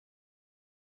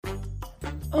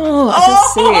Oh, I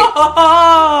can see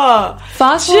it.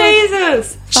 Fast forward.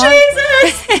 Jesus!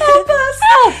 Help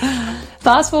us!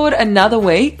 Fast forward another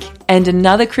week and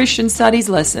another Christian studies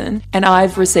lesson, and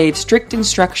I've received strict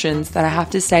instructions that I have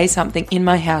to say something in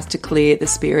my house to clear the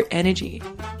spirit energy.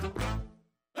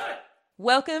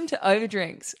 Welcome to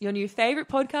Overdrinks, your new favourite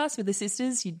podcast with the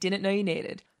sisters you didn't know you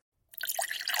needed.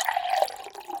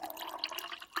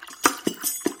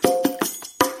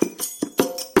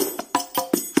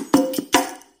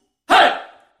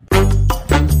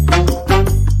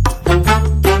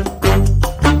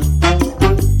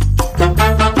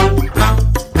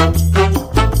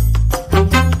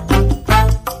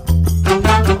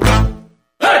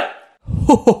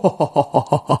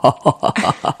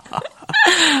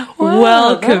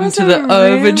 Welcome to the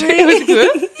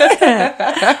Overdrinks.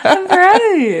 I'm proud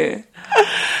of you.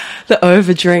 The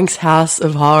Overdrinks House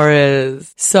of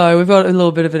Horrors. So we've got a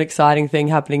little bit of an exciting thing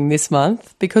happening this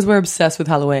month because we're obsessed with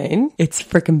Halloween. It's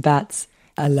frickin' bats.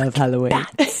 I love Halloween.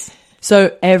 Bats.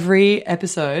 So every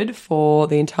episode for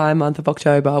the entire month of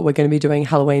October, we're going to be doing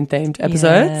Halloween-themed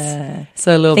episodes. Yeah.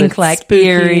 So a little Think bit like spooky,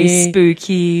 eerie,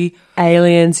 spooky.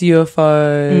 aliens,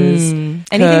 UFOs,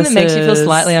 Anything that makes you feel curses.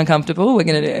 slightly uncomfortable, we're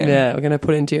going to do. Yeah, we're going to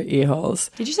put it into your ear holes.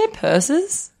 Did you say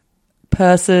purses?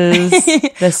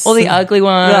 Purses. All the ugly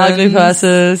ones. The ugly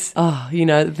purses. Oh, you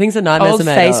know, the things that nightmares Old are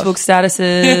made Facebook of.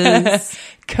 statuses.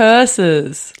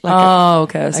 Curses.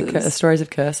 Curses. Stories of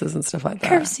curses and stuff like that.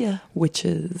 Curse ya.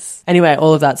 Witches. Anyway,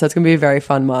 all of that. So it's going to be a very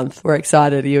fun month. We're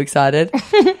excited. Are you excited?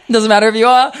 Doesn't matter if you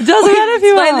are. Doesn't matter if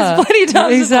you Explained are. this plenty of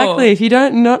times Exactly. before. If you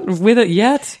don't, not with it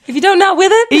yet. If you don't know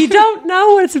with it. You don't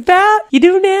know what it's about, you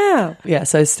do now. Yeah,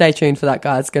 so stay tuned for that,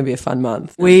 guys. It's going to be a fun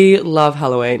month. We love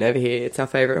Halloween over here. It's our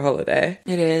favourite holiday.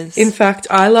 It is. In fact,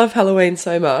 I love Halloween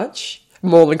so much,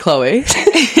 more than Chloe.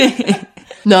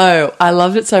 No, I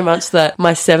loved it so much that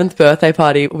my 7th birthday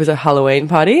party was a Halloween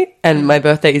party, and my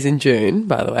birthday is in June,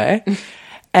 by the way.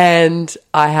 And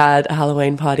I had a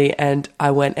Halloween party, and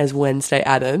I went as Wednesday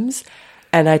Addams,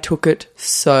 and I took it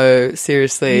so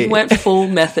seriously. You went full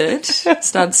method.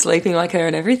 Started sleeping like her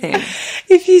and everything.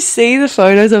 If you see the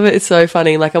photos of it, it's so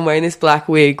funny. Like, I'm wearing this black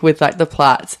wig with like the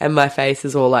plaits and my face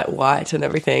is all like white and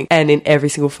everything. And in every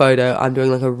single photo, I'm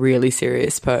doing like a really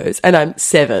serious pose. And I'm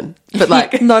 7, but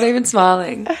like Not even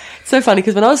smiling. so funny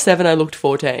because when I was 7, I looked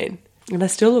 14. And I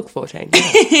still look 14.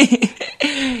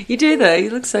 Yeah. You do though. You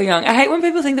look so young. I hate when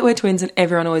people think that we're twins and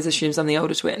everyone always assumes I'm the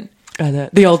older twin. I know.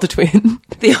 The older twin.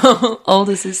 The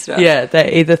older sister. Yeah,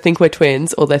 they either think we're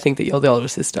twins or they think that you're the older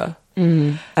sister.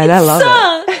 And I love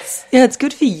it. Sucks. Yeah, it's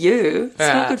good for you. It's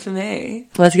Right. not good for me.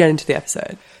 Let's get into the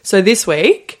episode. So this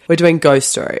week, we're doing ghost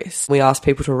stories. We asked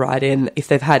people to write in if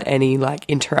they've had any like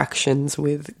interactions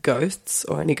with ghosts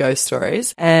or any ghost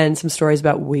stories, and some stories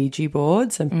about Ouija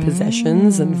boards and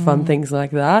possessions and fun things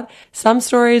like that. Some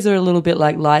stories are a little bit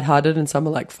like lighthearted and some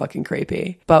are like fucking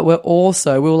creepy. But we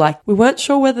weren't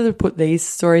sure whether to put these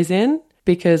stories in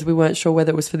because we weren't sure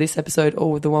whether it was for this episode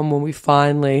or the one when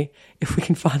if we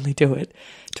can finally do it,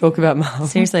 talk about Mum.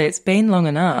 Seriously, it's been long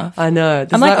enough. I know.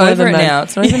 This I'm is like one of over the it main- now.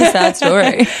 It's not even a sad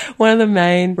story. One of the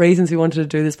main reasons we wanted to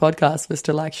do this podcast was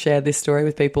to like share this story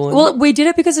with people. And Well, we did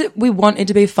it because we want it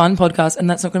to be a fun podcast, and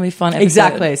that's not going to be a fun episode.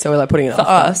 exactly. So we're like putting it For off.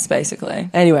 us, basically.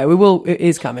 Anyway, it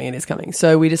is coming.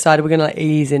 So we decided we're going to like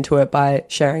ease into it by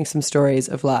sharing some stories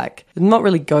of like, not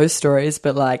really ghost stories,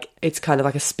 but like it's kind of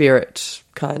like a spirit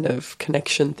kind of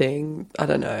connection thing. I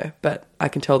don't know, but I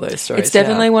can tell those stories. It's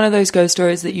definitely now. one of those ghost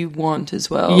stories that you want as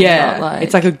well. Yeah, not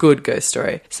it's like a good ghost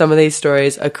story. Some of these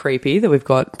stories are creepy that we've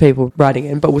got people writing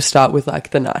in, but we'll start with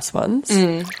like the nice ones.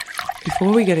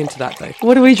 Before we get into that though,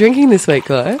 what are we drinking this week,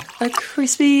 Chloe? a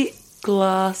crispy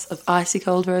glass of icy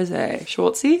cold rosé.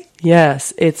 Schwartzy?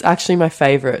 Yes, it's actually my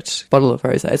favourite bottle of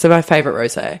rosé. It's my favourite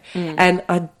rosé. And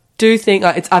I do think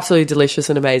it's absolutely delicious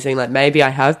and amazing. Like maybe I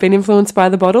have been influenced by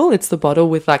the bottle. It's the bottle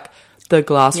with like the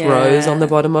glass rose on the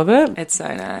bottom of it. It's so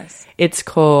nice. It's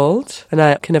called, and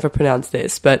I can never pronounce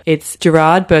this, but it's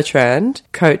Gerard Bertrand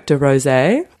Côte de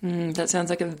Rosé. That sounds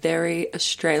like a very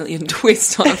Australian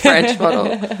twist on a French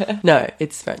bottle. No,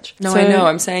 it's French. No, So- I know.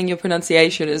 I'm saying your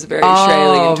pronunciation is a very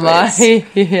Australian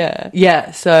twist.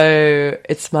 Yeah. So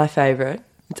it's my favourite.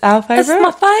 It's our favourite.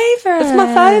 It's my favourite. It's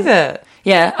my favourite.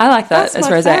 Yeah, I like that That's as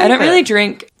my rosé. I don't favourite. really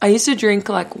drink. I used to drink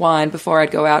like wine before I'd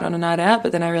go out on a night out,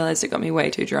 but then I realised it got me way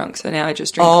too drunk. So now I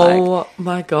just drink Oh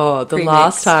my God. The premix.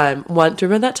 last time, do you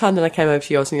remember that time that I came over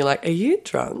to yours and you're like, are you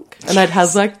drunk? And I'd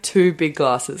have like 2 big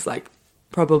glasses, like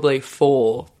probably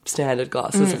 4 standard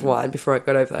glasses of wine before I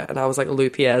got over there. And I was like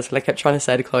loopy as, and I kept trying to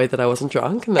say to Chloe that I wasn't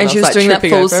drunk. And, then and I she was like, doing that tripping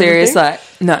full over serious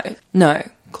everything. like, no,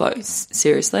 close.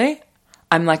 Seriously?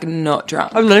 I'm like not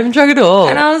drunk. I'm not even drunk at all.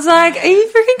 And I was like, are you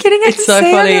freaking kidding? It's so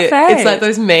funny. It's like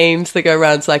those memes that go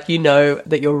around. It's like, you know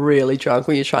that you're really drunk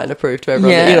when you're trying to prove to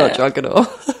everyone that you're not drunk at all.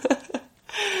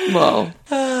 Well,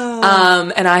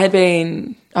 and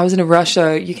I was in a rush,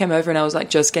 so you came over and I was like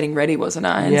just getting ready, wasn't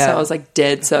I? And so I was like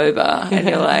dead sober, and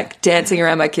you're like dancing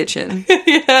around my kitchen.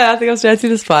 Yeah, I think I was dancing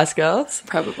to Spice Girls.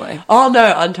 Probably. Oh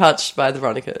no, Untouched by the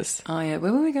Veronicas. Oh yeah,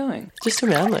 where were we going? Just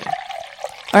around there.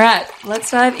 All right,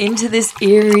 let's dive into this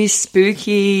eerie,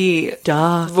 spooky,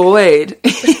 dark void.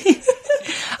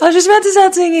 I was just about to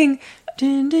start singing.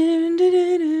 Dun, dun, dun,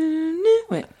 dun, dun, dun.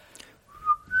 Wait.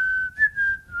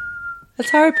 That's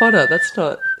Harry Potter. That's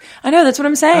not... I know, that's what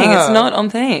I'm saying. It's not on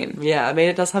theme. Yeah, I mean,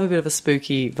 it does have a bit of a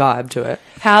spooky vibe to it.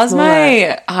 How's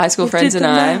my high school friends and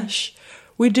I? Mash.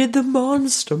 We did the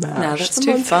monster mash. No, that's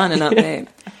too fun and upbeat.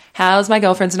 How's my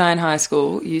girlfriends and I in high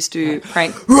school used to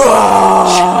prank... Shut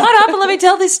up and let me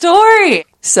tell this story!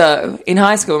 So, in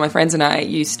high school, my friends and I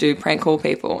used to prank call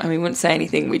people, and we wouldn't say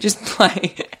anything. We'd just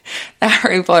play the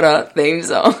Harry Potter theme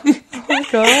song. Oh, my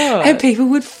God. And people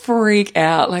would freak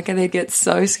out, like, and they'd get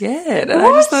so scared. And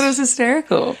I just thought it was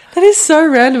hysterical. That is so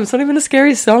random. It's not even a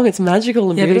scary song. It's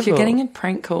magical and beautiful. Yeah, but if you're getting a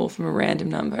prank call from a random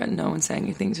number and no one's saying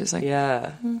anything, it's just like...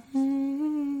 Yeah.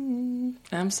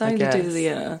 I'm starting to do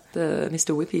the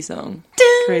Mr. Whippy song.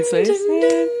 Green sleeves?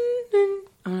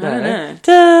 I don't know.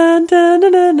 Dun, dun,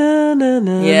 dun, dun, dun, dun,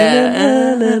 dun, Yeah.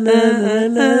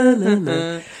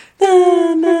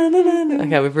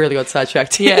 Okay, we've really got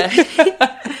sidetracked. Yeah.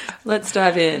 Let's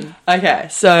dive in. Okay,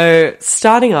 so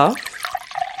starting off,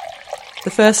 the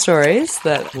first stories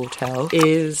that we'll tell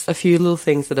is a few little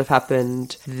things that have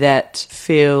happened that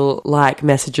feel like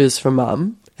messages from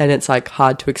Mum, and it's like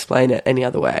hard to explain it any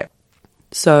other way.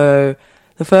 So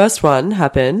the first one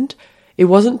happened... It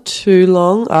wasn't too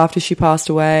long after she passed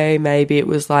away. Maybe it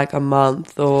was like a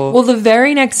month or... Well, the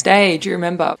very next day, do you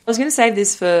remember? I was going to save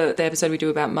this for the episode we do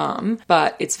about Mum,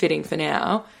 but it's fitting for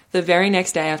now. The very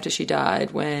next day after she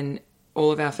died, when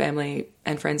all of our family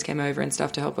and friends came over and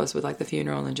stuff to help us with like the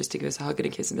funeral and just to give us a hug and a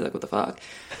kiss and be like, what the fuck?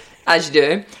 As you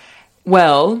do.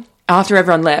 Well... After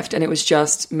everyone left and it was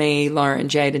just me, Lauren,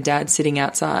 Jade and Dad sitting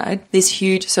outside, this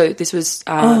huge... So this was...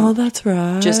 oh, that's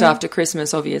right. Just after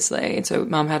Christmas, obviously. And so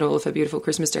Mum had all of her beautiful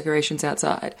Christmas decorations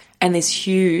outside. And this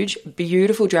huge,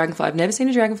 beautiful dragonfly. I've never seen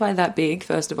a dragonfly that big,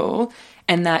 first of all.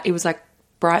 And that it was like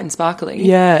bright and sparkly.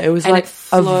 Yeah, it was and like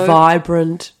a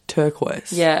vibrant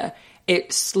turquoise. Yeah.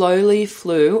 It slowly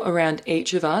flew around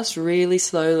each of us, really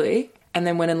slowly. And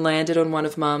then went and landed on one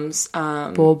of Mum's...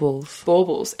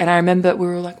 baubles. And I remember we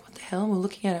were like, what the hell? And we're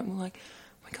looking at it and we're like,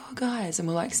 oh my God, guys. And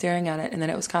we're like staring at it. And then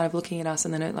it was kind of looking at us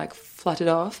and then it like fluttered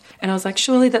off. And I was like,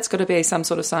 surely that's got to be some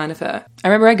sort of sign of her. I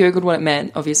remember I Googled what it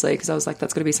meant, obviously, because I was like,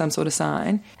 that's got to be some sort of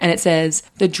sign. And it says,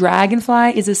 the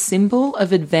dragonfly is a symbol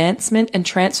of advancement and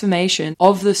transformation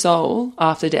of the soul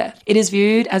after death. It is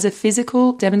viewed as a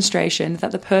physical demonstration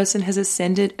that the person has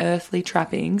ascended earthly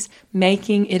trappings,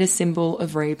 making it a symbol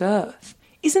of rebirth.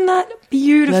 Isn't that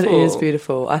beautiful? That is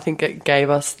beautiful. I think it gave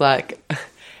us like...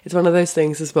 It's one of those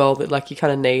things as well that like you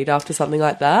kind of need after something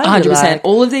like that. 100%. Like,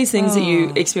 all of these things that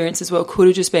you experience as well could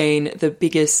have just been the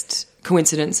biggest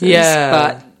coincidences. Yeah.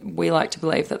 But we like to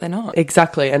believe that they're not.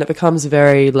 Exactly. And it becomes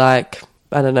very like,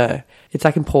 I don't know, it's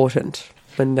like important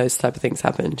when those type of things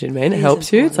happen. Do you know what I mean? It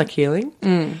helps you. It's like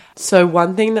healing. So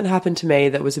one thing that happened to me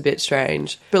that was a bit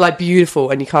strange, but like beautiful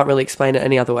and you can't really explain it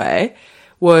any other way,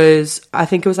 was I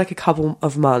think it was like a couple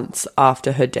of months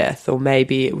after her death, or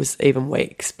maybe it was even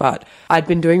weeks, but I'd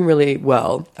been doing really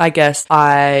well. I guess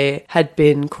I had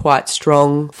been quite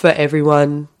strong for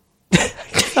everyone.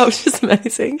 That was just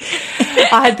amazing.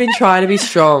 I had been trying to be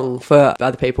strong for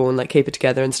other people and like keep it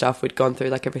together and stuff. We'd gone through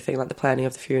like everything, like the planning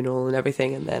of the funeral and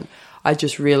everything, and then I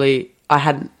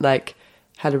hadn't like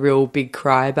had a real big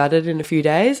cry about it in a few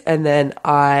days, and then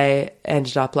I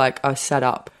ended up like I sat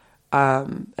up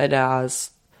at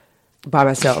ours by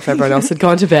myself. Everyone else had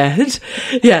gone to bed.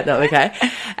 Yeah, no, okay.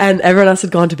 And everyone else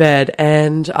had gone to bed,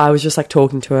 and I was just like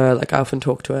talking to her. Like I often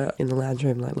talk to her in the lounge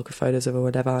room, like look at photos of her or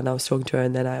whatever, and I was talking to her,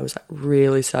 and then I was like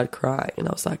really started crying, and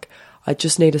I was like, I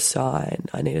just need a sign.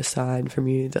 I need a sign from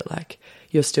you that like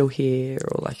you're still here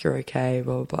or like you're okay,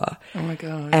 blah, blah, blah. Oh my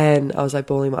God. And I was like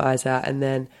bawling my eyes out, and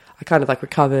then I kind of like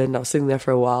recovered and I was sitting there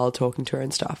for a while talking to her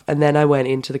and stuff. And then I went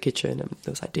into the kitchen and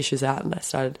there was like dishes out and I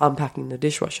started unpacking the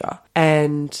dishwasher.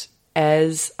 And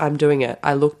as I'm doing it,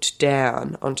 I looked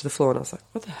down onto the floor and I was like,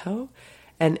 what the hell?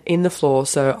 And in the floor,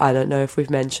 so I don't know if we've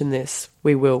mentioned this,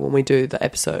 we will when we do the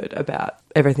episode about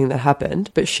everything that happened,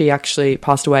 but she actually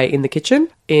passed away in the kitchen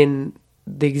in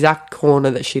the exact corner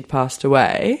that she'd passed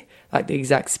away, like the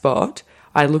exact spot.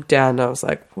 I looked down and I was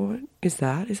like, what is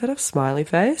that? Is that a smiley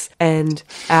face? And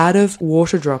out of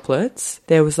water droplets,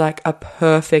 there was like a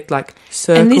perfect like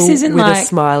circle And this isn't with like- a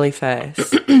smiley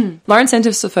face. Lauren sent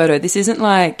us a photo. This isn't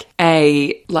like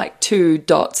two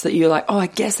dots that you're like, oh, I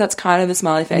guess that's kind of a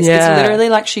smiley face. Yeah. It's literally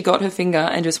like she got her finger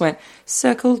and just went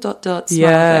circle, dot, dot, smiley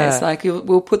Yeah. face. Like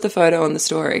we'll put the photo on the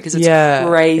story because it's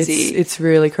crazy. It's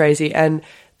really crazy. And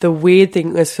the weird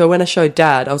thing is, so when I showed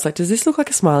Dad, I was like, does this look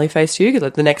like a smiley face to you?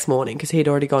 Like the next morning, because he'd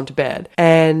already gone to bed.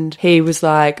 And he was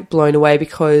like blown away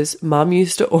because Mum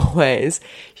used to always,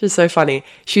 she's so funny,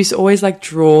 she used to always like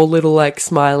draw little like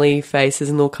smiley faces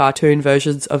and little cartoon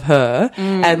versions of her.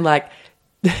 And like,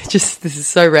 just, this is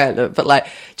so random, but like,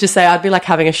 just say I'd be like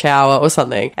having a shower or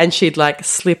something and she'd like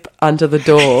slip under the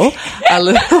door a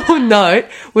little note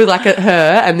with like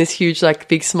her and this huge like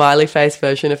big smiley face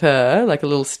version of her, like a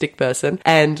little stick person,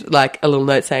 and like a little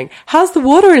note saying, how's the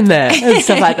water in there? And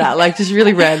stuff like that. Like just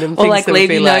really random things. Or like that would be,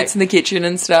 leaving like, notes in the kitchen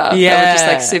and stuff. Yeah. That were just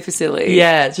like super silly.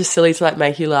 Yeah, it's just silly to like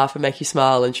make you laugh and make you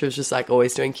smile, and she was just like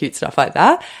always doing cute stuff like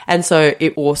that. And so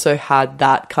it also had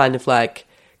that kind of like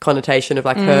connotation of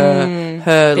like her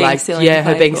being like silly and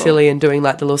her being playful. silly and doing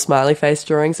like the little smiley face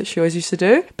drawings that she always used to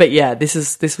do. But yeah, this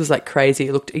was like crazy.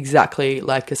 It looked exactly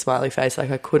like a smiley face. Like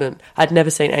I'd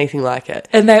never seen anything like it.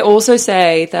 And they also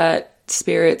say that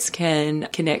spirits can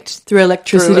connect Through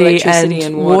electricity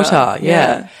and water.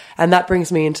 Yeah. And that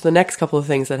brings me into the next couple of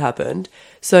things that happened.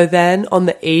 So then on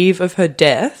the eve of her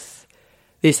death,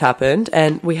 this happened,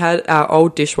 and we had our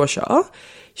old dishwasher.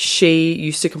 She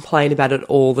used to complain about it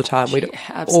all the time.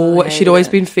 She'd always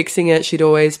been fixing it. She'd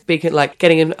always been like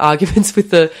getting in arguments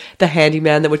with the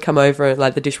handyman that would come over,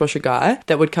 like the dishwasher guy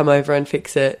that would come over and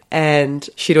fix it. And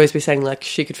she'd always be saying like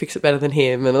she could fix it better than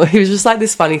him. And it was just like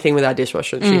this funny thing with our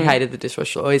dishwasher. And she hated the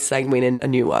dishwasher, always saying we need a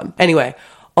new one. Anyway,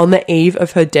 on the eve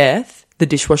of her death, the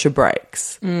dishwasher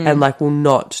breaks and like will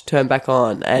not turn back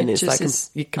on, and it's like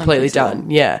you're completely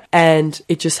done. Yeah. And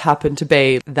it just happened to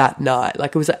be that night.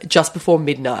 Like it was just before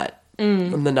midnight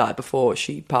on the night before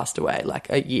she passed away, like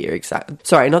a year exactly.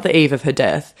 Sorry, not the eve of her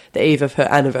death, the eve of her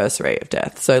anniversary of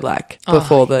death. So like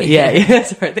before sorry,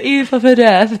 the eve of her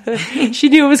death. She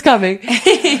knew it was coming.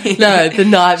 No, the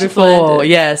night before.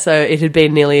 Yeah. So it had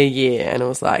been nearly a year, and it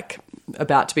was like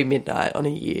about to be midnight on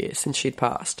a year since she'd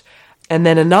passed. And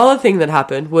then another thing that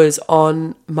happened was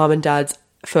on Mum and Dad's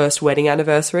first wedding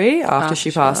anniversary after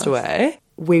she passed away.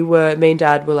 Me and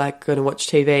Dad were like going to watch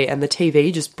TV, and the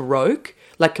TV just broke,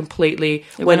 like completely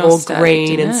went all static,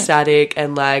 green and static,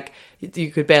 and like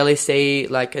you could barely see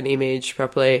like an image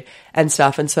properly and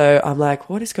stuff. And so I'm like,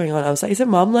 what is going on? I was like, is it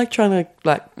Mum like trying to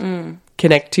like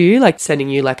connect to you, like sending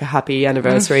you like a happy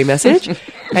anniversary message?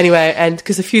 Anyway, and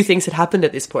because a few things had happened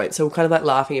at this point, so we're kind of like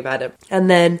laughing about it. And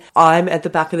then I'm at the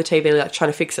back of the TV like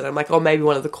trying to fix it. I'm like, oh, maybe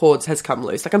one of the cords has come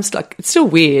loose. Like I'm stuck. It's still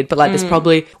weird, but like there's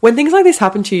probably, when things like this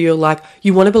happen to you, you're like,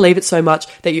 you want to believe it so much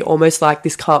that you're almost like,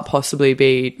 this can't possibly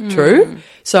be true.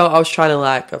 So I was trying to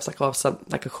like, I was like, oh,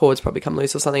 like a cord's probably come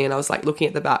loose or something. And I was like looking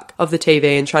at the back of the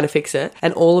TV and trying to fix it.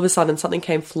 And all of a sudden something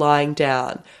came flying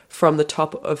down from the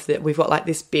top of we've got like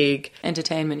this big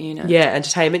entertainment unit. Yeah,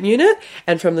 entertainment unit.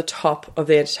 And from the top of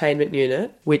the entertainment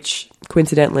unit, which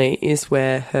coincidentally is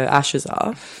where her ashes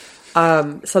are,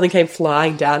 something came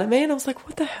flying down at me, and I was like,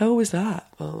 what the hell was that?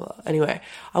 Anyway,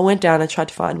 I went down and tried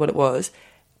to find what it was,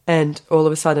 and all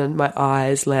of a sudden my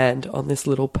eyes land on this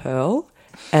little pearl,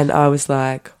 and I was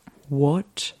like,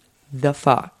 what the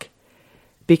fuck?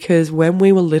 Because when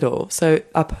we were little, so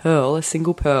a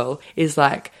single pearl is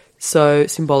like so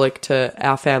symbolic to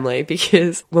our family,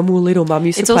 because when we were little, Mum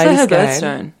used to play this game. It's also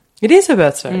her birthstone. It is her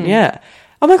birthstone, yeah.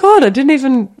 Oh my God, I didn't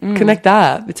even connect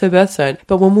that. It's her birthstone.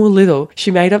 But when we were little,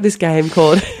 she made up this game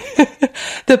called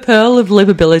The Pearl of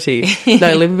Livability.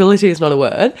 No, livability is not a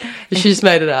word. She just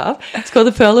made it up. It's called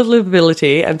The Pearl of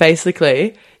Livability, and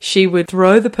basically she would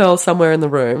throw the pearl somewhere in the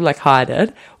room, like hide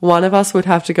it. One of us would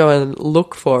have to go and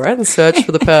look for it and search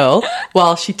for the pearl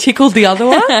while she tickled the other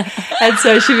one. And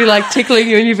so she'd be like tickling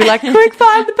you, and you'd be like, quick,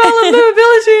 find the pearl of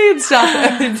livability and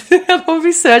stuff. And we'll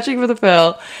be searching for the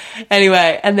pearl.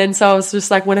 Anyway, and then so I was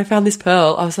just like, when I found this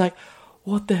pearl, I was like,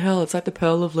 what the hell? It's like the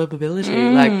pearl of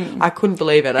livability. Like, I couldn't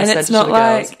believe it. I sent it to the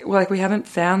girls. Like we haven't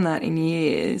found that in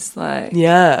years. Like,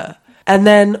 yeah. And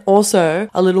then also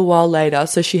a little while later,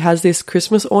 so she has this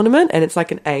Christmas ornament, and it's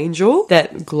like an angel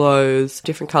that glows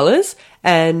different colours.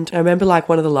 And I remember like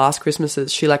one of the last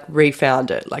Christmases, she like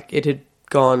refound it. Like it had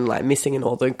gone like missing in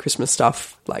all the Christmas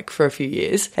stuff like for a few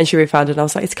years, and she found it and I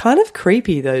was like, it's kind of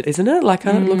creepy though, isn't it? Like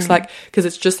kind of looks like, because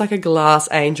it's just like a glass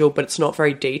angel but it's not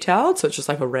very detailed, so it's just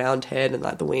like a round head and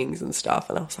like the wings and stuff,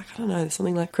 and I was like, I don't know, there's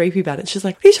something like creepy about it. She's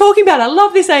like, what are you talking about? I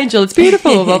love this angel, it's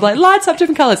beautiful. I'm like, lights up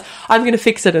different colours, I'm going to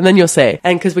fix it and then you'll see.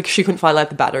 And because she couldn't find like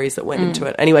the batteries that went into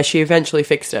it, anyway she eventually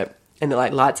fixed it and it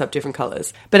like lights up different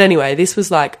colours. But anyway, this was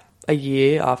like a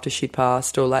year after she'd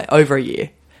passed, or like over a year.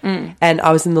 And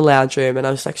I was in the lounge room and I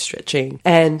was like stretching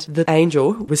and the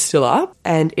angel was still up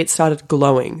and it started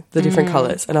glowing the different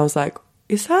colours, and I was like,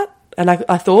 is that? And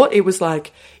I thought it was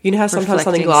like, you know how sometimes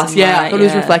something glass, I thought it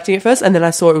was reflecting at first, and then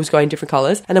I saw it was going different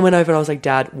colours, and then went over and I was like,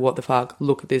 Dad, what the fuck,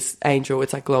 look at this angel,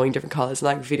 it's like glowing different colours, and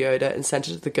like videoed it and sent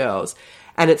it to the girls.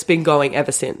 And it's been going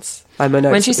ever since.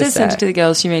 When she says send it to the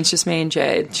girls, she means just me and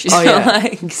Jade. She's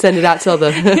like, send it out to all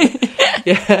the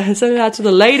send it out to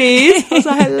the ladies. I was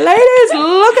like, ladies,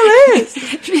 look at this.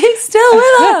 She's still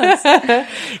with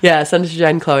us. Send it to Jade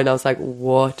and Chloe, and I was like,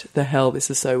 what the hell?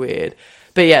 This is so weird.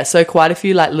 But yeah, so quite a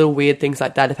few like little weird things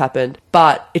like that have happened,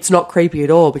 but it's not creepy at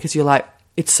all because you're like,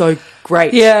 it's so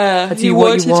great. Yeah, that's you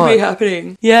want it to be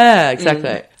happening. Yeah,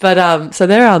 exactly. But so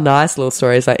there are nice little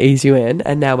stories that ease you in,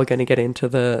 and now we're going to get into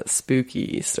the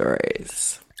spooky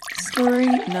stories. Story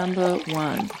number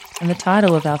 1, and the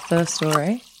title of our first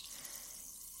story: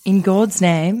 In God's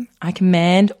name, I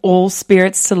command all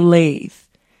spirits to leave.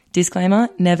 Disclaimer: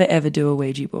 never ever do a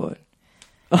Ouija board.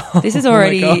 This is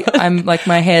already, I'm like,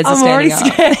 my hairs are standing up.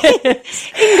 In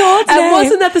God's name. And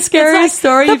wasn't that the scariest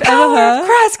story you've ever heard? The power of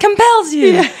Christ compels you.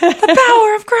 Yeah. The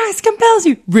power of Christ compels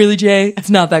you. Really, Jay? It's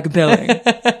not that compelling.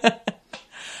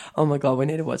 Oh my God, we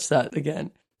need to watch that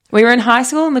again. We were in high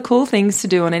school and the cool things to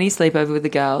do on any sleepover with the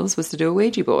girls was to do a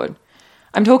Ouija board.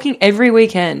 I'm talking every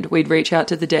weekend we'd reach out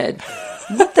to the dead.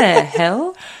 What the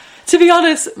hell? To be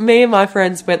honest, me and my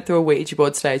friends went through a Ouija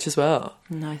board stage as well.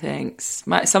 No thanks.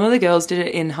 Some of the girls did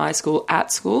it in high school,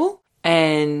 at school,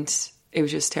 and it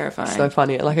was just terrifying. So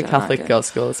funny, like a Catholic girls'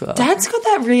 school as well. Dad's got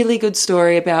that really good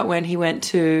story about when he went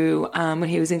to, when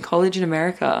he was in college in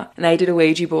America, and they did a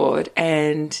Ouija board,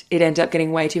 and it ended up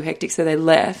getting way too hectic, so they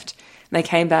left. And they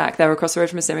came back. They were across the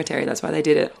road from a cemetery. That's why they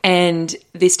did it. And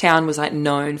this town was like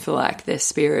known for like their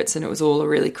spirits, and it was all a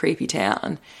really creepy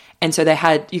town. And so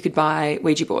you could buy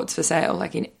Ouija boards for sale,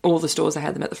 like in all the stores, they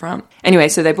had them at the front. Anyway,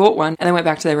 so they bought one and they went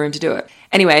back to their room to do it.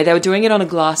 Anyway, they were doing it on a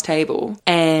glass table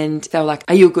and they were like,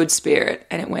 are you a good spirit?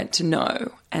 And it went to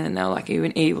no. And then they were like, are you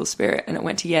an evil spirit? And it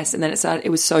went to yes. And then it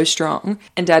was so strong.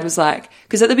 And Dad was like,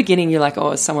 because at the beginning you're like,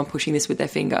 oh, is someone pushing this with their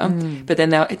finger? But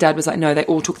then Dad was like, no, they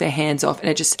all took their hands off and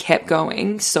it just kept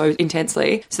going so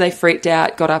intensely. So they freaked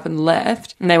out, got up and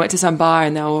left. And they went to some bar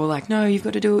and they were all like, no, you've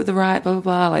got to do it the right, blah, blah,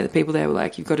 blah. Like the people there were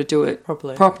like, you've got to do it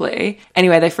properly.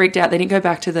 Anyway, they freaked out. They didn't go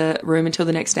back to the room until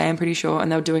the next day, I'm pretty sure.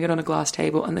 And they were doing it on a glass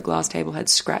table, and the glass table had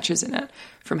scratches in it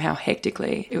from how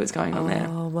hectically it was going on there.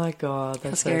 Oh my God,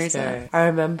 that's so scary. I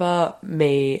remember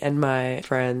me and my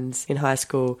friends in high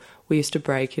school, we used to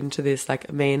break into this,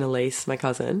 like me and Elise, my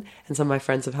cousin, and some of my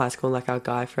friends of high school, like our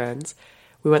guy friends.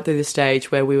 We went through this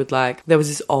stage where we would there was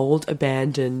this old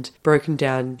abandoned broken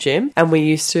down gym, and we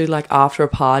used to after a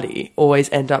party always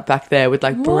end up back there, we'd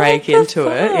break into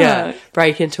it. Yeah.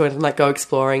 Break into it and go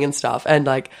exploring and stuff. And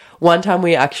one time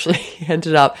we actually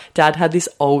ended up, Dad had this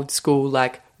old school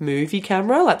movie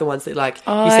camera, the ones that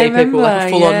you see people a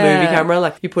full-on movie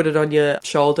camera, you put it on your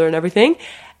shoulder and everything.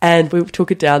 And we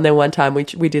took it down there one time. We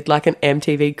did an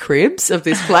MTV Cribs of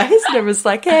this place, and it was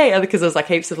hey, because there was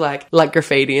heaps of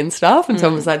graffiti and stuff. And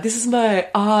someone was like, "This is my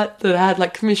art that I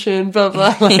had commissioned." Blah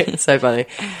blah. It's so funny.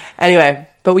 Anyway,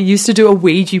 but we used to do a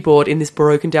Ouija board in this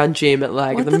broken down gym at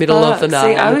the middle of the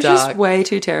night. See, I was just way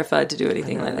too terrified to do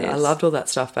anything like this. I loved all that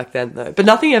stuff back then though, but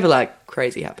nothing ever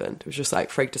crazy happened. It was just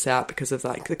freaked us out because of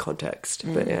the context.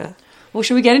 But yeah. Well,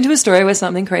 should we get into a story where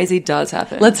something crazy does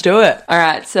happen? Let's do it. All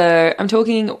right, so I'm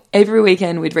talking every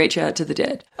weekend we'd reach out to the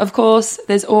dead. Of course,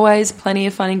 there's always plenty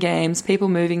of fun and games, people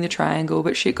moving the triangle,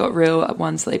 but shit got real at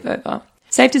one sleepover.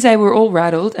 Safe to say we were all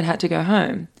rattled and had to go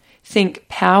home. Think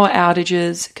power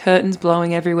outages, curtains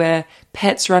blowing everywhere,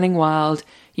 pets running wild.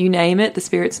 You name it, the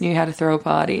spirits knew how to throw a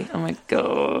party. Oh my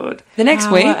God. The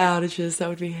next week... Power outages, that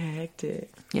would be hectic.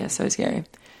 Yeah, so scary.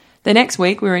 The next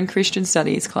week, we were in Christian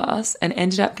Studies class and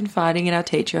ended up confiding in our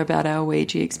teacher about our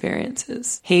Ouija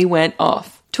experiences. He went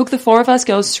off, took the 4 of us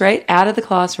girls straight out of the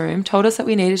classroom, told us that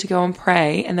we needed to go and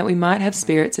pray and that we might have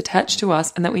spirits attached to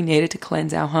us and that we needed to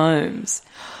cleanse our homes.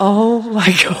 Oh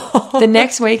my God. The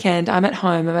next weekend, I'm at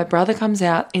home and my brother comes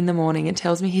out in the morning and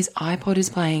tells me his iPod is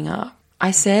playing up.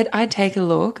 I said I'd take a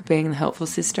look, being the helpful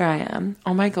sister I am.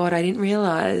 Oh my God, I didn't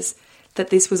realise that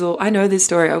this was all... I know this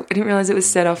story. I didn't realise it was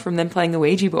set off from them playing the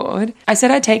Ouija board. I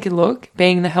said I'd take a look,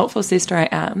 being the helpful sister I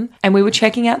am, and we were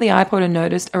checking out the iPod and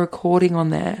noticed a recording on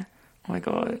there. Oh my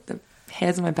God, the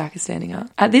hairs on my back are standing up.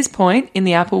 At this point, in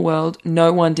the Apple world,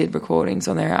 no one did recordings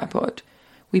on their iPod.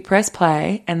 We press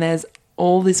play, and there's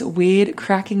all this weird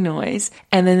cracking noise,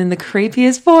 and then in the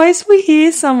creepiest voice, we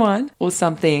hear someone, or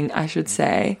something, I should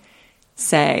say,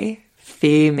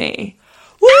 fear me.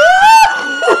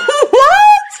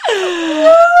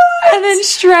 And then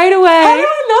straight away... How do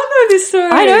I not know this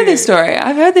story? I know this story.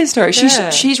 I've heard this story. Yeah.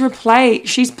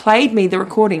 She's played me the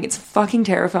recording. It's fucking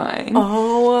terrifying.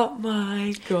 Oh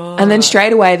my God. And then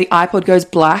straight away the iPod goes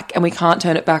black and we can't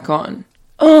turn it back on.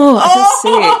 Oh, I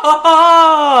feel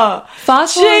sick.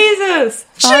 Fast forward, Jesus!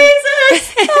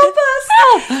 Help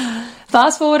us!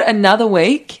 Fast forward another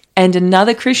week and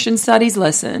another Christian studies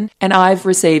lesson, and I've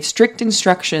received strict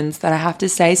instructions that I have to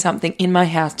say something in my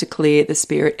house to clear the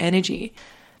spirit energy.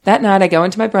 That night I go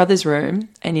into my brother's room,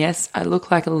 and yes, I look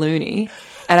like a loony,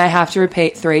 and I have to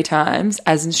repeat 3 times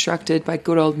as instructed by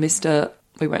good old Mr.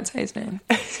 We won't say his name,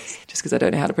 just because I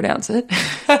don't know how to pronounce it.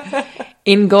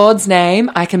 In God's name,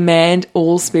 I command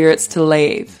all spirits to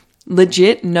leave.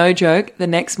 Legit, no joke, the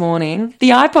next morning, the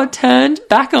iPod turned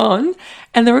back on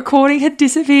and the recording had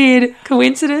disappeared.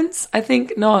 Coincidence? I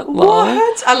think not. Lol.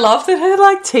 What? I love that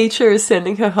her teacher is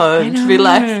sending her home to be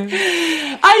like,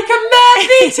 I command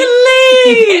thee to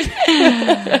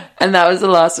leave. And that was the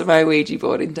last of my Ouija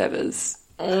board endeavours.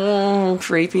 Oh,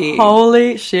 creepy.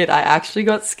 Holy shit, I actually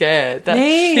got scared. That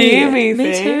fear me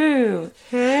thing. Me too.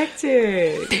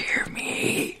 Hectic. Fear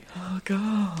me. Oh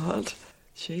God.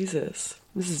 Jesus.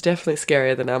 This is definitely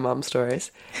scarier than our mum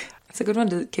stories. It's a good one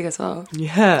to kick us off.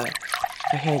 Yeah.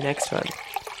 Okay, next one.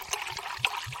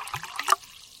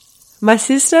 My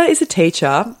sister is a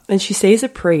teacher and she sees a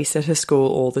priest at her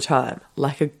school all the time,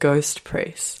 like a ghost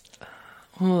priest.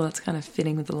 Oh, that's kind of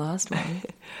fitting with the last one.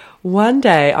 One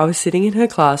day I was sitting in her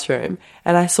classroom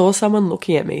and I saw someone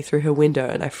looking at me through her window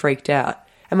and I freaked out.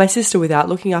 And my sister, without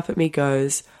looking up at me,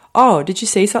 goes, "Oh, did you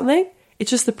see something?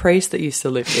 It's just the priest that used to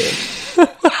live here."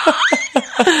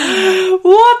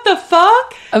 What the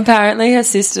fuck? Apparently her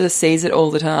sister sees it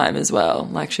all the time as well.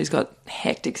 Like, she's got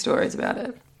hectic stories about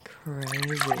it.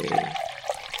 Crazy.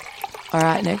 All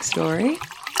right, next story.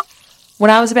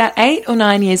 When I was about 8 or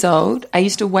 9 years old, I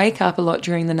used to wake up a lot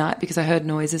during the night because I heard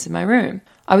noises in my room.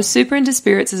 I was super into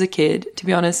spirits as a kid. To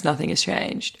be honest, nothing has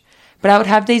changed. But I would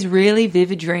have these really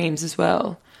vivid dreams as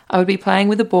well. I would be playing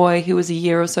with a boy who was a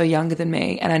year or so younger than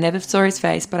me, and I never saw his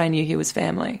face, but I knew he was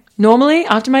family. Normally,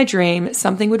 after my dream,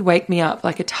 something would wake me up,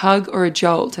 like a tug or a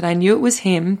jolt, and I knew it was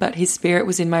him, but his spirit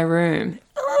was in my room.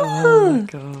 Oh my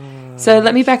God. So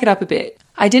let me back it up a bit.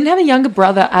 I didn't have a younger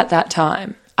brother at that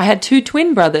time. I had 2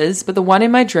 twin brothers, but the one in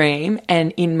my dream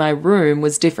and in my room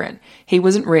was different. He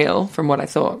wasn't real, from what I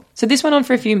thought. So this went on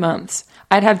for a few months.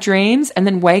 I'd have dreams and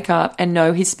then wake up and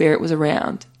know his spirit was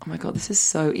around. Oh my God, this is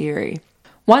so eerie.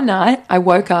 One night, I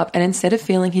woke up and instead of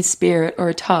feeling his spirit or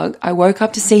a tug, I woke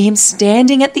up to see him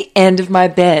standing at the end of my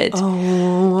bed.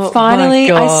 Oh, finally,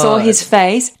 my God. I saw his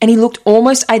face and he looked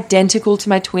almost identical to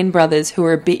my twin brothers who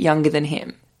were a bit younger than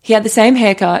him. He had the same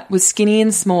haircut, was skinny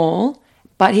and small,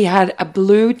 but he had a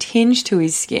blue tinge to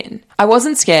his skin. I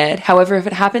wasn't scared. However, if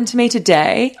it happened to me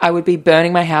today, I would be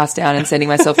burning my house down and sending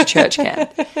myself to church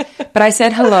camp. But I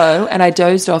said hello and I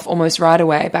dozed off almost right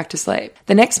away back to sleep.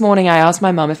 The next morning, I asked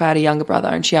my mum if I had a younger brother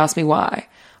and she asked me why.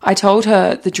 I told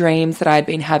her the dreams that I had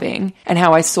been having and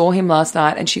how I saw him last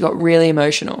night and she got really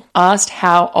emotional. Asked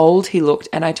how old he looked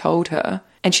and I told her.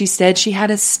 And she said she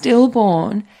had a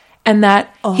stillborn and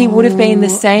that he would have been the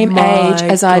same age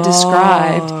as I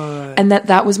described and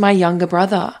that was my younger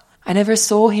brother. I never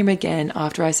saw him again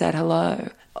after I said hello.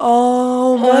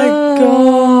 Oh my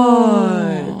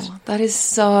God. That is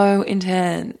so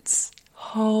intense.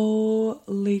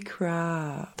 Holy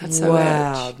crap. That's so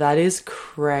wow, edge. that is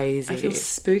crazy. I feel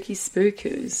spooky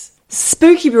spookers.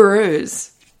 Spooky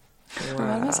baroos. Wow. Oh,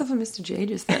 I got myself a Mr. G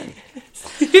just then.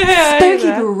 Yeah, Spooky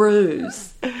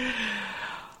baroos.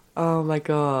 Oh my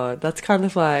God. That's kind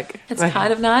of like... It's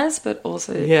kind of nice, but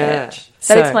also Yeah. edge.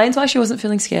 That So- explains why she wasn't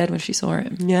feeling scared when she saw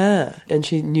him. Yeah. And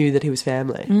she knew that he was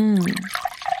family.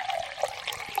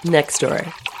 Next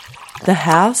story. The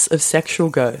House of Sexual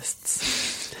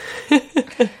Ghosts.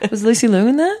 Was Lucy Liu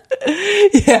in that?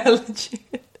 Yeah,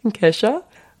 legit. And Kesha?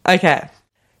 Okay.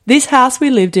 This house we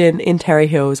lived in Terry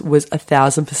Hills was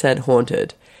 1,000%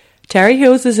 haunted. Terry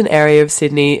Hills is an area of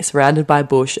Sydney surrounded by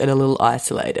bush and a little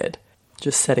isolated.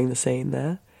 Just setting the scene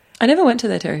there. I never went to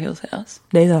their Terry Hills house.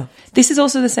 Neither. This is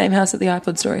also the same house that the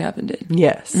iPod story happened in.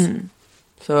 Yes.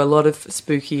 So a lot of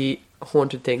spooky,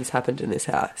 haunted things happened in this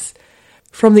house.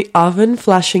 From the oven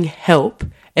flashing help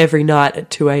every night at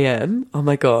 2 a.m. Oh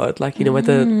my God. Like, you know where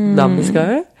the numbers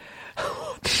go?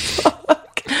 What the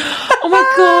fuck? Oh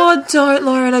my God, don't,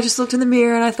 Lauren. I just looked in the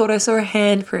mirror and I thought I saw a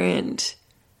handprint.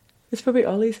 It's probably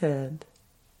Ollie's hand.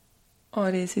 Oh,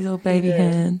 it is. His little baby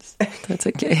hands. That's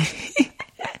okay.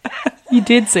 You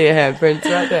did see a handprint. It's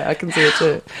right there. I can see it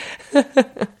too.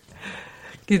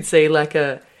 You can see like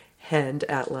a hand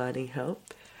outlining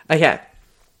help. Okay.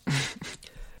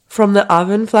 From the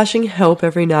oven flashing help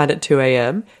every night at 2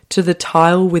 a.m. to the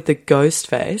tile with the ghost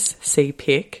face, see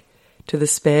pic, to the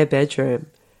spare bedroom.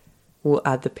 We'll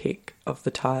add the pic of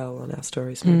the tile on our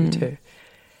stories maybe too.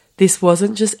 This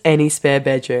wasn't just any spare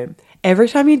bedroom. Every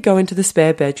time you'd go into the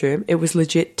spare bedroom, it was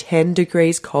legit 10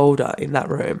 degrees colder in that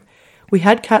room. We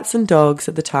had cats and dogs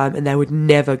at the time and they would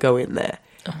never go in there.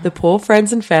 The poor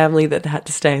friends and family that had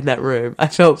to stay in that room, I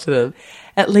felt for them.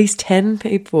 At least 10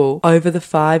 people over the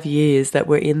 5 years that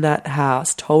were in that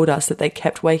house told us that they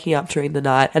kept waking up during the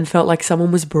night and felt like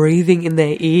someone was breathing in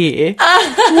their ear.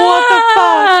 What the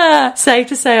fuck? Safe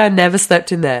to say I never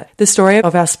slept in there. The story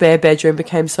of our spare bedroom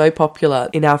became so popular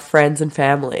in our friends and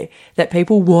family that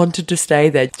people wanted to stay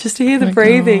there just to hear the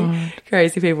breathing. God.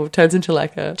 Crazy people. Turns into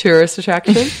like a tourist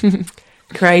attraction.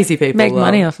 Crazy people. Make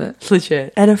money off it.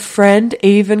 Legit. And a friend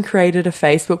even created a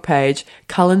Facebook page,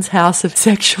 Cullen's House of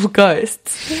Sexual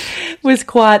Ghosts. Was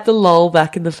quite the lol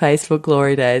back in the Facebook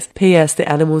glory days. P.S. The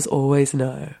animals always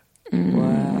know.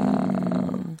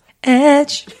 Wow.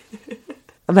 Edge.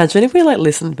 Imagine if we like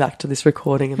listened back to this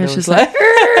recording and there was just like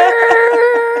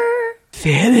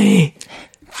fear me.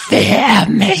 Fear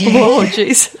me. Oh,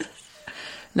 Jesus.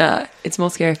 No, it's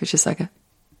more scary if it's just like a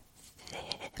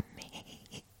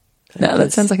no,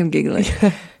 that sounds like I'm giggling.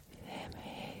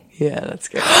 Yeah, that's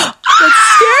good. That's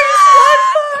scary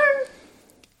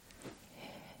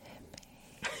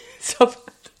as fuck.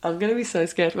 Stop. I'm going to be so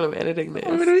scared when I'm editing this.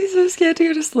 I'm going to be so scared to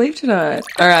go to sleep tonight.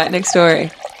 All right, next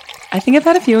story. I think I've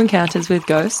had a few encounters with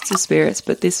ghosts or spirits,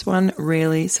 but this one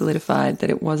really solidified that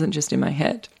it wasn't just in my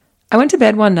head. I went to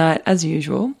bed one night as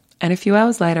usual, and a few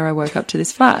hours later I woke up to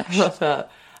this flash. I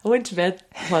went to bed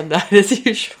one night as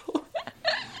usual.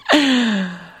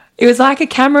 It was like a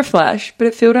camera flash, but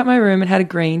it filled up my room and had a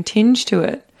green tinge to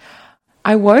it.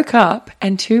 I woke up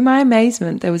and to my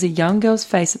amazement, there was a young girl's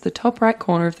face at the top right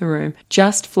corner of the room,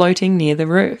 just floating near the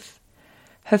roof.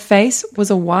 Her face was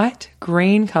a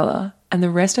white-green colour and the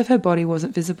rest of her body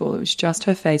wasn't visible. It was just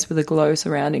her face with a glow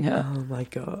surrounding her. Oh my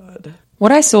God.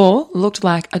 What I saw looked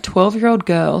like a 12-year-old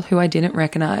girl who I didn't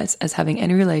recognise as having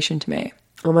any relation to me.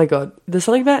 Oh my God. There's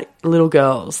something about little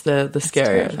girls. They're the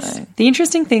scariest. Terrifying. The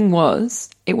interesting thing was,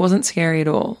 it wasn't scary at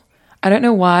all. I don't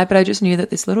know why, but I just knew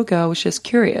that this little girl was just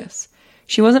curious.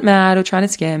 She wasn't mad or trying to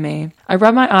scare me. I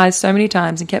rubbed my eyes so many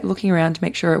times and kept looking around to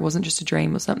make sure it wasn't just a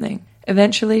dream or something.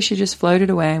 Eventually, she just floated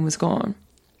away and was gone.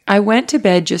 I went to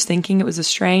bed just thinking it was a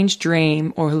strange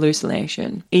dream or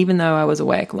hallucination, even though I was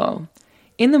awake, lol.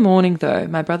 In the morning, though,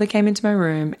 my brother came into my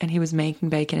room and he was making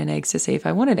bacon and eggs to see if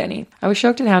I wanted any. I was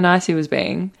shocked at how nice he was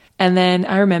being, and then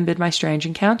I remembered my strange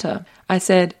encounter. I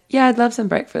said, yeah, I'd love some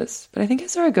breakfast, but I think I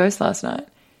saw a ghost last night.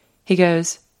 He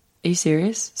goes, are you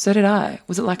serious? So did I.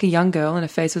 Was it like a young girl and her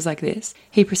face was like this?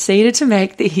 He proceeded to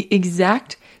make the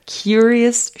exact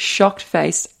curious, shocked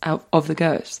face of the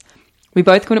ghost. We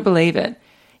both couldn't believe it.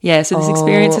 Yeah, so this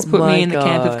experience has put me in the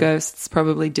camp of ghosts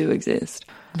probably do exist.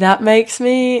 That makes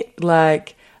me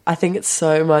like, I think it's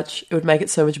so much, it would make it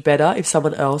so much better if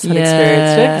someone else had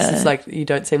experienced it. Because it's like, you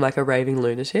don't seem like a raving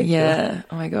lunatic. Yeah.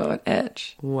 Oh my God,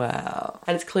 edge. Wow.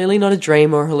 And it's clearly not a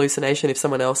dream or a hallucination if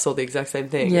someone else saw the exact same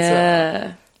thing.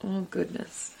 Yeah. Oh,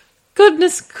 goodness.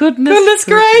 Goodness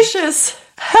Gracious.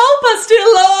 Help us, dear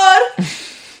Lord.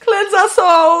 Cleanse our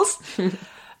souls.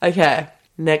 Okay,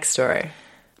 next story.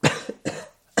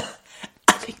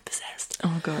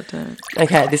 Oh, God, don't.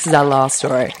 Okay, this is our last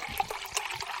story.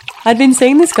 I'd been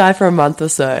seeing this guy for a month or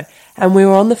so, and we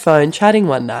were on the phone chatting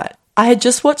one night. I had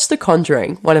just watched The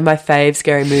Conjuring, one of my fave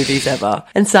scary movies ever,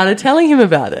 and started telling him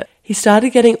about it. He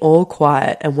started getting all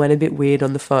quiet and went a bit weird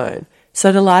on the phone.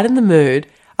 So to lighten the mood,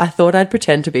 I thought I'd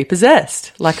pretend to be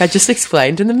possessed, like I just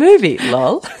explained in the movie,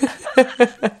 lol.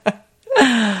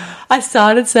 I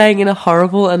started saying in a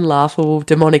horrible and laughable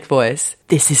demonic voice,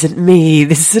 this isn't me,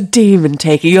 this is a demon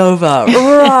taking over.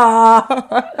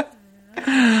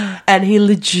 And he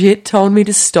legit told me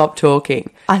to stop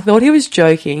talking. I thought he was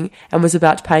joking and was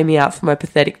about to pay me out for my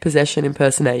pathetic possession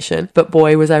impersonation, but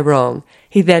boy was I wrong.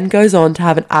 He then goes on to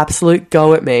have an absolute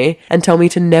go at me and tell me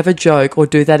to never joke or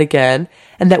do that again,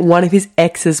 and that one of his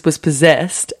exes was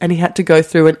possessed and he had to go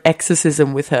through an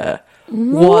exorcism with her.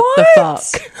 What the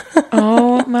fuck?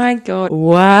 Oh my God.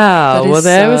 Wow. Well,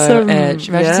 there was some edge.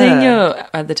 Imagine seeing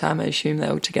at the time I assume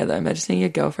they were together, imagine seeing your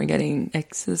girlfriend getting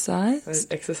exercise.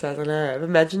 Exercise, I know.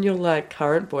 Imagine your like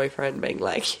current boyfriend being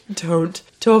like, don't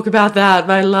talk about that.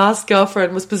 My last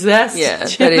girlfriend was possessed. Yeah,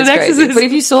 that is crazy. But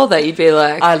if you saw that, you'd be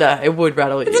like, I know, it would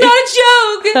rattle you. It's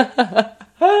not a joke.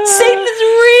 Satan is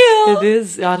real. It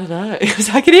is. I don't know.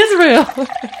 It's like, it is real.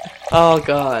 Oh,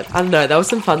 God. I don't know. That was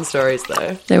some fun stories,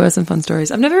 though. There were some fun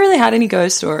stories. I've never really had any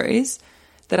ghost stories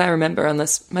that I remember,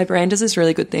 unless my brain does this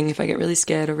really good thing. If I get really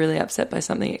scared or really upset by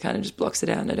something, it kind of just blocks it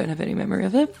out and I don't have any memory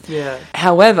of it. Yeah.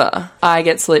 However, I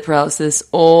get sleep paralysis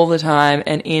all the time,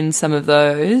 and in some of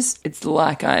those, it's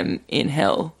like I'm in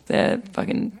hell. They're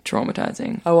fucking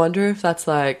traumatizing. I wonder if that's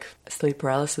like sleep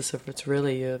paralysis, or if it's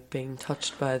really you're being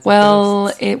touched by the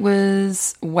ghosts. It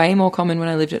was way more common when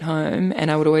I lived at home,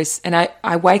 and I would always, and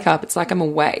I wake up, it's like I'm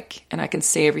awake and I can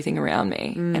see everything around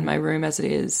me and my room as it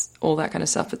is, all that kind of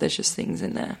stuff, but there's just things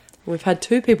in there. We've had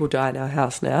 2 people die in our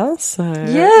house now, so...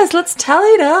 Yes, let's tally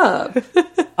it up.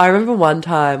 I remember one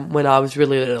time when I was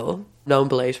really little, no one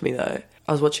believed me though,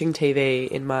 I was watching TV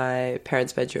in my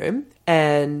parents' bedroom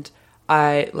and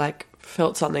I like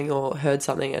felt something or heard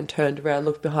something and turned around,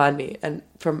 looked behind me, and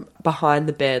from behind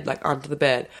the bed, like under the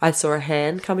bed, I saw a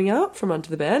hand coming out from under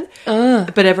the bed.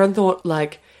 But everyone thought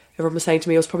like... Everyone was saying to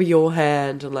me, it was probably your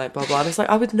hand and like blah, blah. I was like,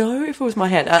 I would know if it was my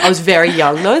hand. I was very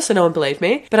young though, so no one believed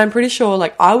me. But I'm pretty sure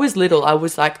like I was little. I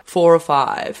was like 4 or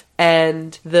 5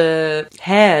 and the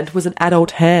hand was an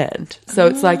adult hand. So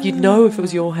it's like, you'd know if it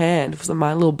was your hand. It was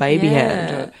my little baby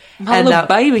hand. My little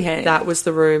baby hand. That was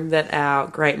the room that our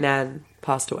great nan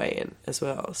passed away in as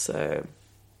well. So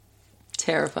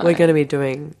terrifying. We're going to be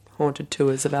doing haunted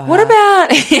tours of our What house.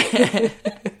 about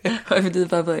open to the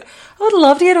public? I would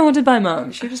love to get haunted by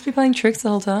Mum. She'd just be playing tricks the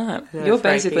whole time. You're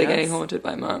basically getting haunted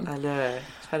by Mum. I know.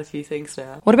 I've had a few things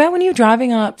now. What about when you were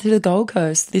driving up to the Gold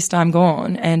Coast, this time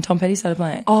gone, and Tom Petty started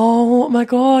playing? Oh my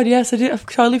God, yes, I did. I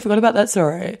totally forgot about that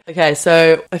story. Okay,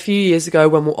 so a few years ago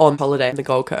when we were on holiday in the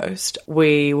Gold Coast,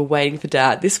 we were waiting for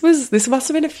Dad. This must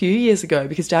have been a few years ago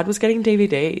because Dad was getting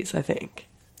DVDs, I think.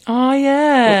 Oh,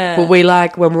 yeah. But we,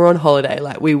 like, when we were on holiday,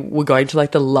 like, we were going to,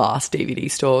 like, the last DVD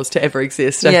stores to ever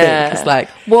exist, I think. It's like...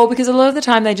 Well, because a lot of the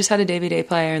time they just had a DVD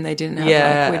player and they didn't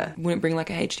have, like, we wouldn't bring,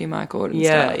 like, a HDMI cord and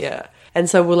stuff. Yeah. And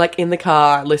so we're, like, in the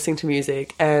car listening to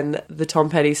music and the Tom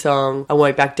Petty song, I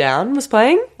Won't Back Down, was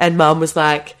playing. And Mum was,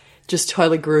 like... just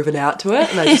totally grooving out to it,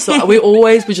 and I just thought we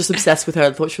always were just obsessed with her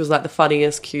and thought she was like the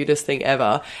funniest, cutest thing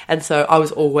ever. And so I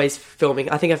was always filming.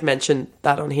 I think I've mentioned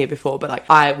that on here before, but like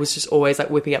I was just always like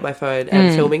whipping out my phone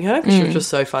and filming her because she was just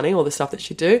so funny, all the stuff that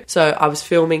she'd do. So I was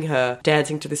filming her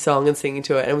dancing to this song and singing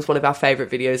to it, and it was one of our favourite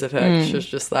videos of her. She was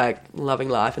just like loving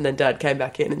life. And then Dad came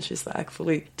back in and she's like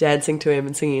fully dancing to him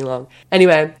and singing along.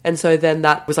 Anyway, and so then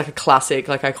that was like a classic,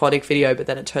 like iconic video, but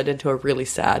then it turned into a really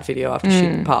sad video after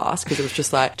she passed because it was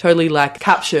just like totally like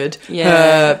captured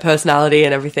her personality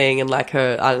and everything and like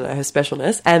her, I don't know, her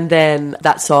specialness. And then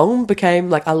that song became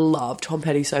like, I love Tom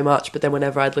Petty so much, but then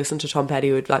whenever I'd listen to Tom Petty,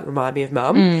 it would like remind me of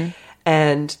Mum.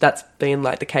 And that's been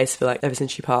like the case for like ever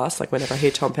since she passed. Like whenever I hear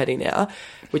Tom Petty now,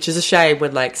 which is a shame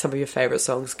when like some of your favourite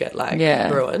songs get like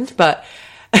ruined, but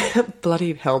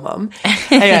bloody hell, Mum.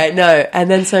 Anyway, no. And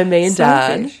then so me and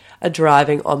Dad are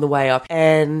driving on the way up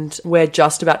and we're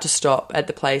just about to stop at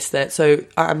the place that, so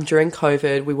during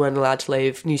COVID we weren't allowed to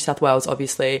leave New South Wales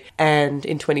obviously, and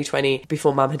in 2020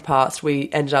 before Mum had passed we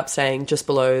ended up staying just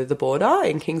below the border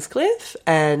in Kingscliff,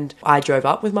 and I drove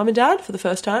up with Mum and Dad for the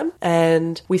first time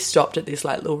and we stopped at this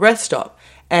like little rest stop.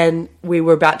 And we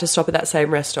were about to stop at that same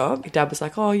rest stop. Dad was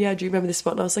like, oh yeah, do you remember this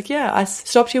spot? And I was like, yeah, I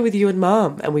stopped here with you and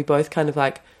Mum. And we both kind of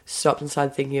like stopped and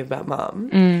started thinking about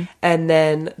Mum. And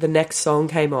then the next song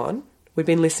came on. We'd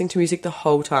been listening to music the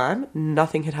whole time.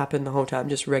 Nothing had happened the whole time,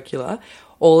 just regular.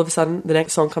 All of a sudden, the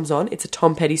next song comes on. It's a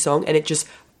Tom Petty song and it just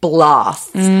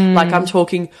blasts. Like I'm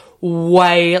talking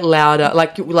way louder,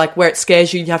 like where it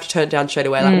scares you, you have to turn it down straight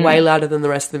away, like way louder than the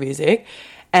rest of the music.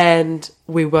 And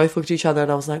we both looked at each other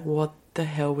and I was like, what the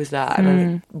hell was that?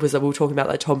 And we were talking about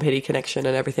like Tom Petty connection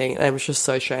and everything, and it was just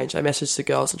so strange. I messaged the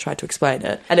girls and tried to explain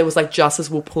it, and it was like just as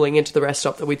we were pulling into the rest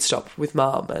stop that we'd stopped with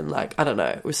Mum, and like I don't know,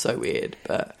 it was so weird.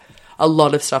 But a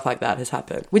lot of stuff like that has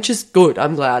happened, which is good.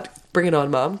 I'm glad. Bring it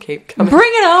on, Mum. Keep coming.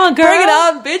 Bring it on, girl. Bring it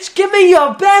on, bitch. Give me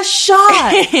your best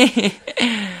shot.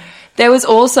 There was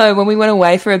also when we went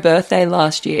away for her birthday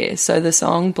last year. So the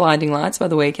song "Blinding Lights" by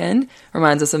The Weeknd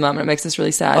reminds us of Mum, and it makes us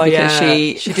really sad because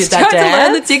she did that dance. To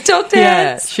learn the TikTok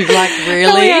dance. Yeah, she like really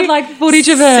and we had like footage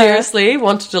of her. Seriously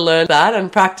wanted to learn that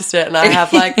and practiced it, and I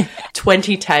have like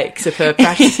 20 takes of her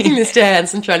practicing this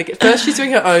dance and trying to get. First, she's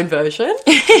doing her own version,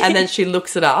 and then she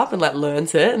looks it up and like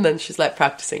learns it, and then she's like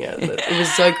practicing it. It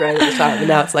was so great at the time, and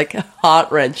now it's like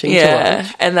heart wrenching. Yeah, to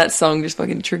watch. and that song just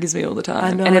fucking triggers me all the time.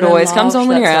 I know, and it always comes on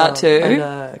when you're out too. I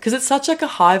know, because it's such like a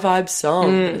high vibe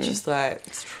song. It's just like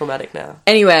it's traumatic now.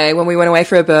 Anyway, when we went away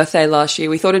for her birthday last year,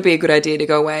 we thought it'd be a good idea to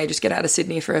go away, just get out of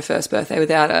Sydney for her first birthday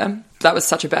without her. That was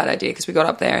such a bad idea because we got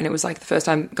up there and it was like the first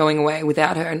time going away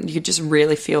without her, and you could just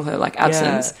really feel her like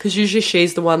absence. Because usually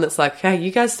she's the one that's like, "Hey, you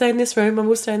guys stay in this room and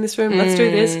we'll stay in this room. Let's do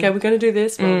this. Okay, we're going to do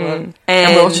this." And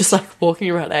we're all just like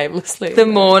walking around aimlessly. The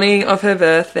morning of her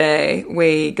birthday,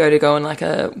 we go on like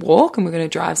a walk and we're going to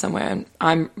drive somewhere, and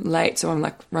I'm late, so I'm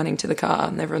like running to the car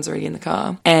and everyone's already in the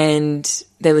car and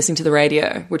they're listening to the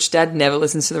radio, which Dad never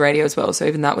listens to the radio as well, so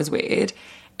even that was weird.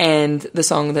 And the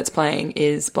song that's playing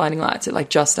is Blinding Lights. It like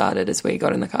just started as we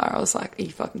got in the car. I was like, are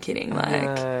you fucking kidding?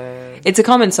 Like, it's a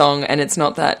common song and it's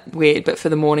not that weird, but for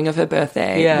the morning of her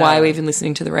birthday, why are we even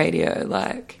listening to the radio?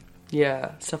 Like,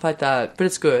 yeah, stuff like that. But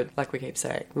it's good, like we keep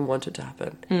saying. We want it to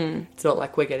happen. It's not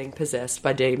like we're getting possessed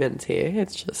by demons here.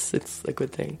 It's a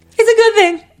good thing. It's a good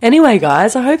thing. Anyway,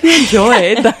 guys, I hope you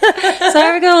enjoyed.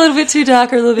 Sorry we got a little bit too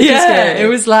dark or a little bit too scary. It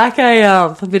was like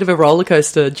a bit of a roller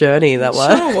coaster journey, that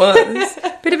one. Sure was.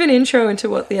 Bit of an intro into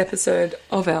what the episode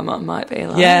of Our Mum might be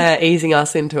like. Yeah, easing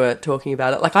us into it, talking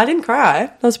about it. Like, I didn't cry.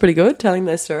 That was pretty good, telling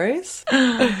those stories.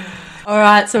 All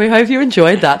right, so we hope you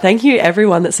enjoyed that. Thank you,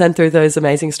 everyone that sent through those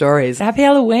amazing stories. Happy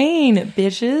Halloween,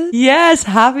 bitches. Yes,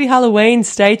 happy Halloween.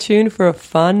 Stay tuned for a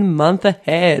fun month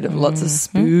ahead of lots of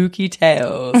spooky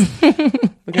tales.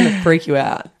 We're going to freak you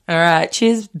out. All right,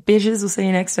 cheers, bitches. We'll see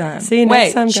you next time. See you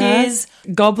next time, guys. Cheers,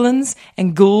 goblins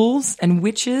and ghouls and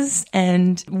witches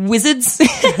and wizards.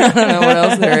 I don't know what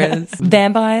else there is.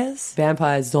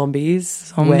 Vampires,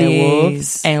 zombies,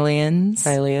 werewolves, aliens.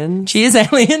 Cheers, aliens. Cheers,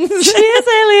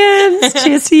 aliens.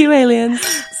 Cheers to you, aliens.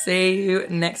 See you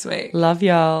next week. Love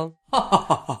y'all.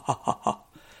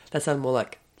 That sounded more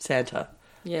like Santa.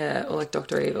 Yeah, or like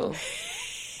Dr. Evil.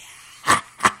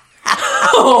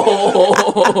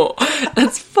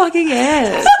 That's fucking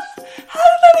ass. How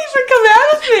did that even come out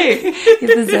of me?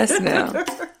 You're possessed now.